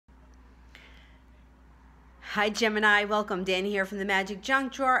Hi Gemini, welcome. Danny here from the Magic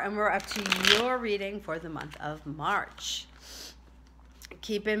Junk Drawer, and we're up to your reading for the month of March.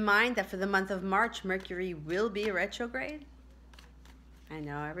 Keep in mind that for the month of March, Mercury will be retrograde. I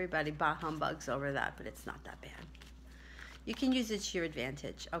know everybody humbugs over that, but it's not that bad. You can use it to your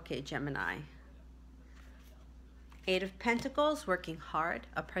advantage. Okay, Gemini. Eight of Pentacles, working hard,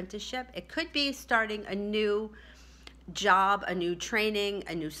 apprenticeship. It could be starting a new job, a new training,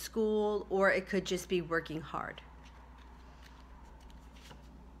 a new school, or it could just be working hard.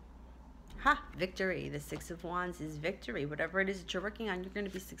 Victory. The Six of Wands is victory. Whatever it is that you're working on, you're going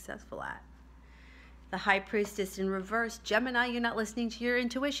to be successful at. The High Priestess in reverse. Gemini, you're not listening to your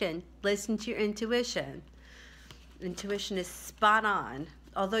intuition. Listen to your intuition. Intuition is spot on.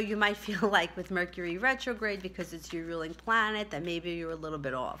 Although you might feel like with Mercury retrograde, because it's your ruling planet, that maybe you're a little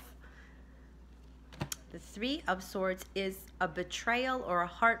bit off. The Three of Swords is a betrayal or a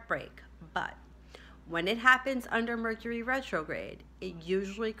heartbreak, but when it happens under Mercury retrograde, it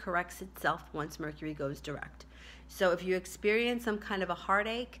usually corrects itself once Mercury goes direct. So if you experience some kind of a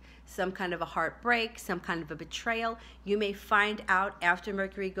heartache, some kind of a heartbreak, some kind of a betrayal, you may find out after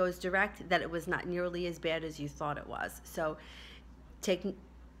Mercury goes direct that it was not nearly as bad as you thought it was. So take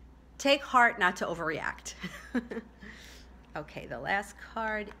heart not to overreact. Okay, the last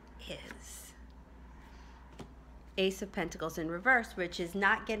card is Ace of Pentacles in reverse, which is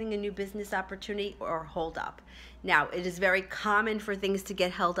not getting a new business opportunity or hold up. Now, it is very common for things to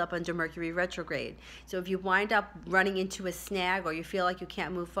get held up under Mercury retrograde. So if you wind up running into a snag or you feel like you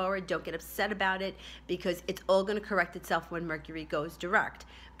can't move forward, don't get upset about it, because it's all going to correct itself when Mercury goes direct.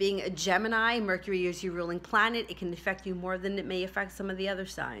 Being a Gemini, Mercury is your ruling planet. It can affect you more than it may affect some of the other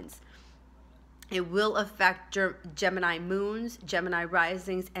signs. It will affect Gemini moons, Gemini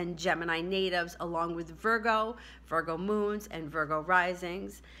risings, and Gemini natives, along with Virgo, Virgo moons, and Virgo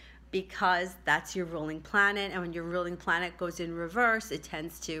risings, because that's your ruling planet. And when your ruling planet goes in reverse, it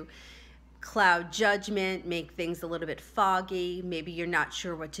tends to cloud judgment, make things a little bit foggy. Maybe you're not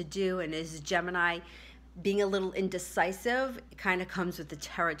sure what to do. And as Gemini, being a little indecisive, it kind of comes with the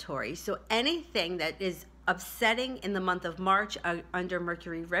territory. So anything that is upsetting in the month of March under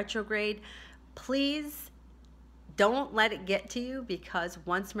Mercury retrograde, please don't let it get to you, because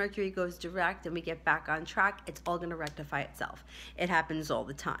once Mercury goes direct and we get back on track, it's all going to rectify itself. It happens all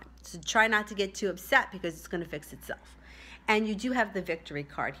the time. So try not to get too upset, because it's going to fix itself. And you do have the victory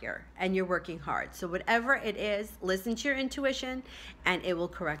card here, and you're working hard. So whatever it is, listen to your intuition and it will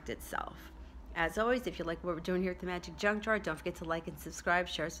correct itself. As always, if you like what we're doing here at the Magic Junk Drawer, don't forget to like and subscribe,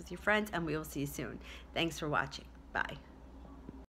 share us with your friends, and we will see you soon. Thanks for watching. Bye.